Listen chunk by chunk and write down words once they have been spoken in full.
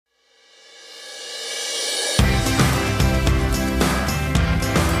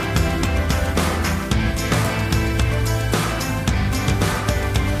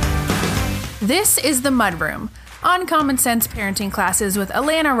This is The Mudroom, Uncommon Sense Parenting Classes with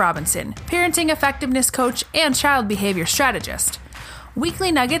Alana Robinson, parenting effectiveness coach and child behavior strategist.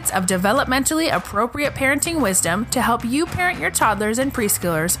 Weekly nuggets of developmentally appropriate parenting wisdom to help you parent your toddlers and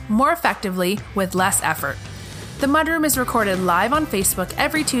preschoolers more effectively with less effort. The Mudroom is recorded live on Facebook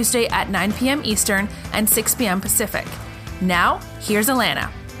every Tuesday at 9 p.m. Eastern and 6 p.m. Pacific. Now, here's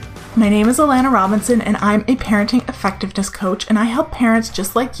Alana. My name is Alana Robinson, and I'm a parenting effectiveness coach, and I help parents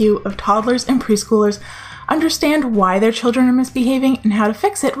just like you of toddlers and preschoolers understand why their children are misbehaving and how to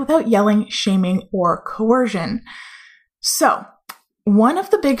fix it without yelling, shaming, or coercion. So, one of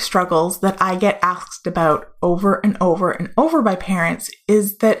the big struggles that I get asked about over and over and over by parents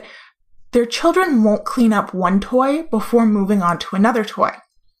is that their children won't clean up one toy before moving on to another toy.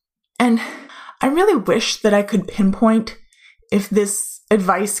 And I really wish that I could pinpoint if this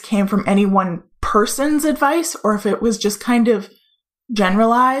advice came from any one person's advice or if it was just kind of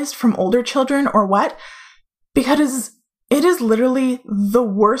generalized from older children or what, because it is literally the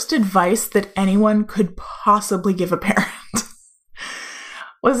worst advice that anyone could possibly give a parent.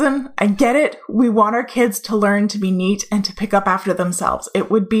 Listen, I get it. We want our kids to learn to be neat and to pick up after themselves. It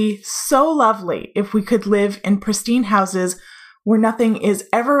would be so lovely if we could live in pristine houses where nothing is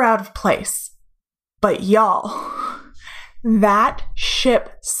ever out of place. But y'all, that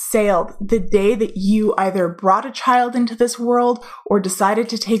ship sailed the day that you either brought a child into this world or decided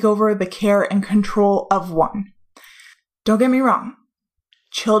to take over the care and control of one. Don't get me wrong.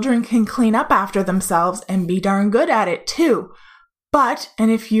 Children can clean up after themselves and be darn good at it too. But,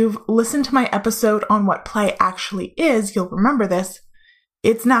 and if you've listened to my episode on what play actually is, you'll remember this,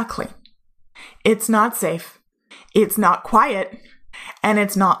 it's not clean. It's not safe. It's not quiet. And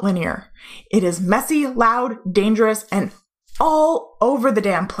it's not linear. It is messy, loud, dangerous, and all over the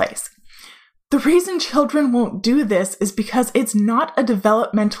damn place. The reason children won't do this is because it's not a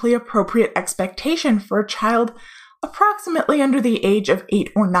developmentally appropriate expectation for a child approximately under the age of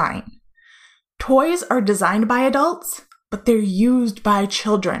 8 or 9. Toys are designed by adults, but they're used by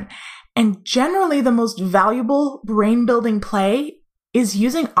children. And generally the most valuable brain-building play is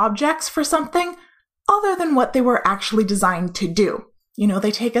using objects for something other than what they were actually designed to do. You know,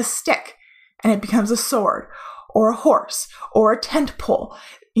 they take a stick and it becomes a sword, or a horse, or a tent pole.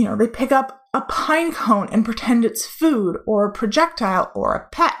 You know, they pick up a pine cone and pretend it's food, or a projectile, or a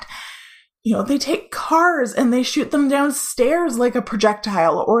pet. You know, they take cars and they shoot them downstairs like a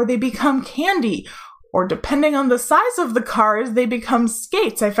projectile, or they become candy, or depending on the size of the cars, they become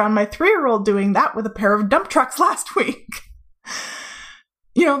skates. I found my 3-year-old doing that with a pair of dump trucks last week.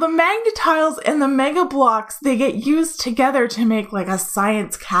 You know, the magnetiles and the mega blocks, they get used together to make like a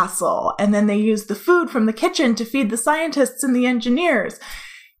science castle. And then they use the food from the kitchen to feed the scientists and the engineers.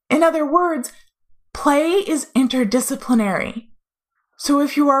 In other words, play is interdisciplinary. So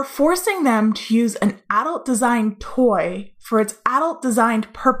if you are forcing them to use an adult-designed toy for its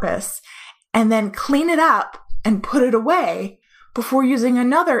adult-designed purpose and then clean it up and put it away before using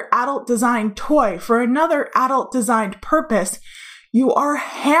another adult-designed toy for another adult-designed purpose, you are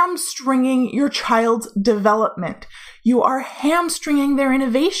hamstringing your child's development. You are hamstringing their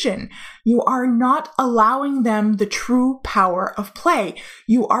innovation. You are not allowing them the true power of play.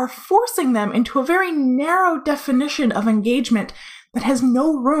 You are forcing them into a very narrow definition of engagement that has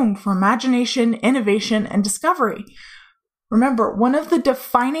no room for imagination, innovation, and discovery. Remember, one of the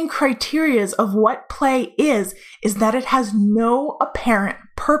defining criteria of what play is that it has no apparent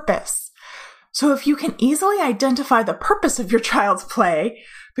purpose. So if you can easily identify the purpose of your child's play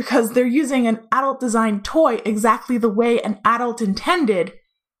because they're using an adult-designed toy exactly the way an adult intended,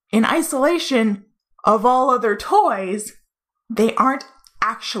 in isolation of all other toys, they aren't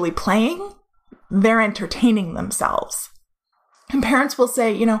actually playing, they're entertaining themselves. And parents will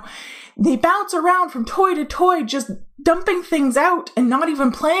say, you know, they bounce around from toy to toy, just dumping things out and not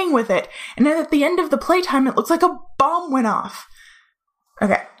even playing with it. And then at the end of the playtime, it looks like a bomb went off.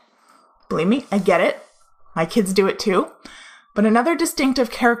 Okay. Believe me, I get it. My kids do it too. But another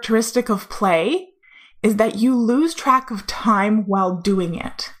distinctive characteristic of play is that you lose track of time while doing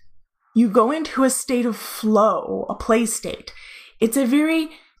it. You go into a state of flow, a play state. It's a very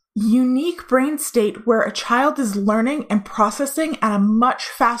unique brain state where a child is learning and processing at a much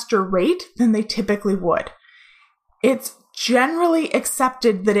faster rate than they typically would. It's generally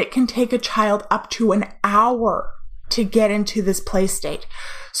accepted that it can take a child up to an hour to get into this play state.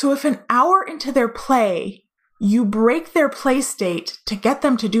 So if an hour into their play, you break their play state to get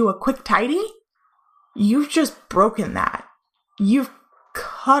them to do a quick tidy, you've just broken that. You've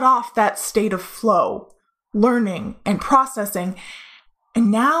cut off that state of flow, learning and processing.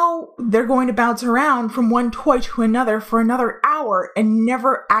 And now they're going to bounce around from one toy to another for another hour and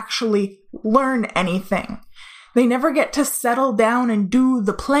never actually learn anything. They never get to settle down and do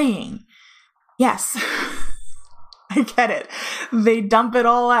the playing. Yes, I get it. They dump it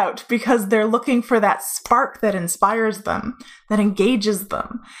all out because they're looking for that spark that inspires them, that engages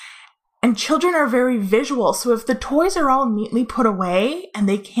them. And children are very visual, so if the toys are all neatly put away and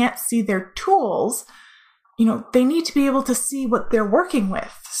they can't see their tools, they need to be able to see what they're working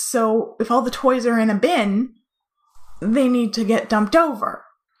with. So if all the toys are in a bin, they need to get dumped over.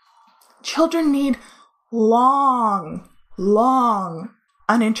 Children need long,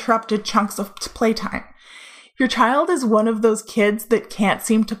 uninterrupted chunks of playtime. If your child is one of those kids that can't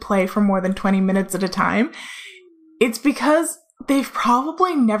seem to play for more than 20 minutes at a time, it's because they've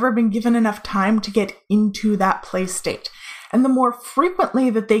probably never been given enough time to get into that play state. And the more frequently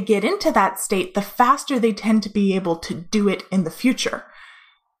that they get into that state, the faster they tend to be able to do it in the future.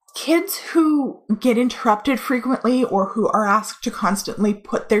 Kids who get interrupted frequently or who are asked to constantly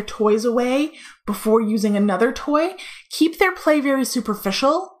put their toys away before using another toy keep their play very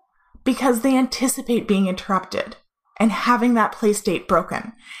superficial because they anticipate being interrupted and having that play state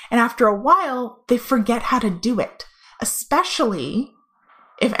broken. And after a while, they forget how to do it, especially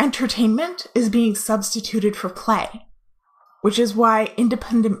if entertainment is being substituted for play, which is why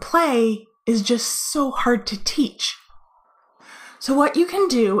independent play is just so hard to teach. So what you can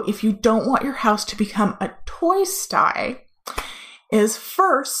do if you don't want your house to become a toy sty is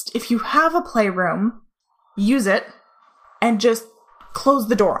first, if you have a playroom, use it and just close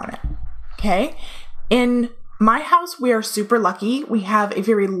the door on it, okay? In my house, we are super lucky. We have a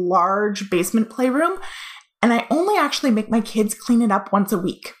very large basement playroom, and I only actually make my kids clean it up once a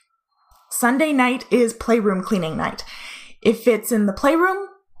week. Sunday night is playroom cleaning night. If it's in the playroom,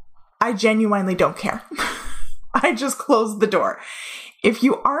 I genuinely don't care. I just close the door. If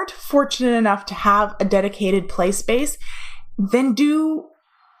you aren't fortunate enough to have a dedicated play space, then do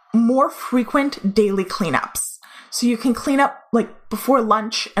more frequent daily cleanups. So you can clean up like before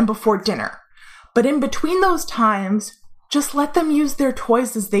lunch and before dinner. But in between those times, just let them use their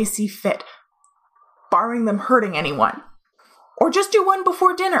toys as they see fit, barring them hurting anyone. Or just do one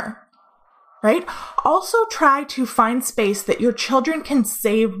before dinner. Right? Also try to find space that your children can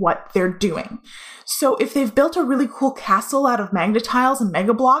save what they're doing. So if they've built a really cool castle out of Magna-Tiles and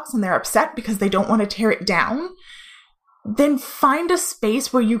Mega Blocks and they're upset because they don't want to tear it down, then find a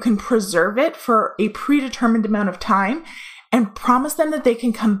space where you can preserve it for a predetermined amount of time and promise them that they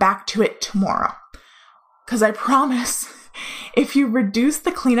can come back to it tomorrow. Because I promise, if you reduce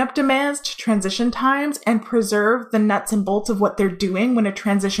the cleanup demands to transition times and preserve the nuts and bolts of what they're doing when a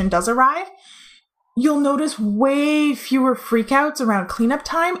transition does arrive, you'll notice way fewer freakouts around cleanup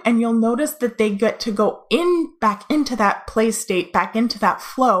time, and you'll notice that they get to go back into that play state, back into that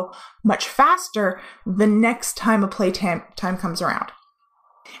flow much faster the next time a play time comes around.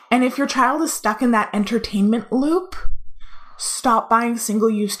 And if your child is stuck in that entertainment loop, stop buying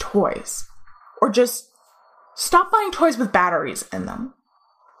single-use toys, or just stop buying toys with batteries in them.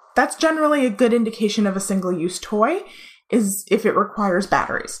 That's generally a good indication of a single-use toy, is if it requires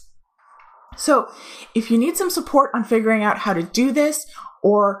batteries. So if you need some support on figuring out how to do this,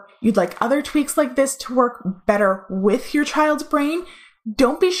 or you'd like other tweaks like this to work better with your child's brain,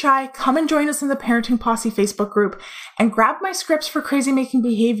 don't be shy. Come and join us in the Parenting Posse Facebook group and grab my scripts for crazy making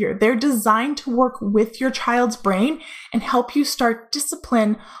behavior. They're designed to work with your child's brain and help you start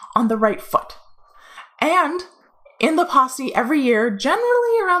discipline on the right foot. And in the Posse every year,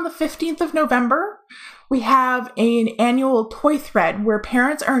 generally around the 15th of November, we have an annual toy thread where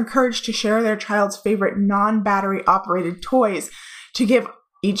parents are encouraged to share their child's favorite non-battery operated toys to give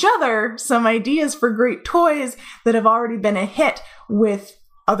each other some ideas for great toys that have already been a hit with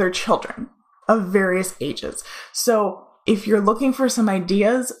other children of various ages. So if you're looking for some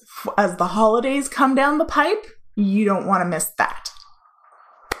ideas as the holidays come down the pipe, you don't want to miss that.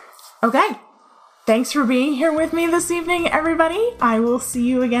 Okay. Thanks for being here with me this evening, everybody. I will see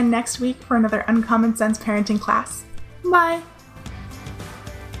you again next week for another Uncommon Sense parenting class. Bye.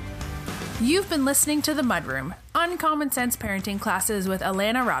 You've been listening to The Mudroom, Uncommon Sense parenting classes with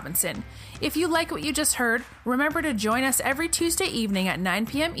Alana Robinson. If you like what you just heard, remember to join us every Tuesday evening at 9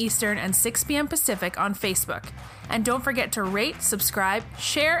 p.m. Eastern and 6 p.m. Pacific on Facebook. And don't forget to rate, subscribe,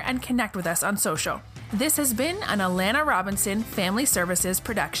 share, and connect with us on social. This has been an Alana Robinson Family Services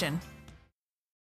production.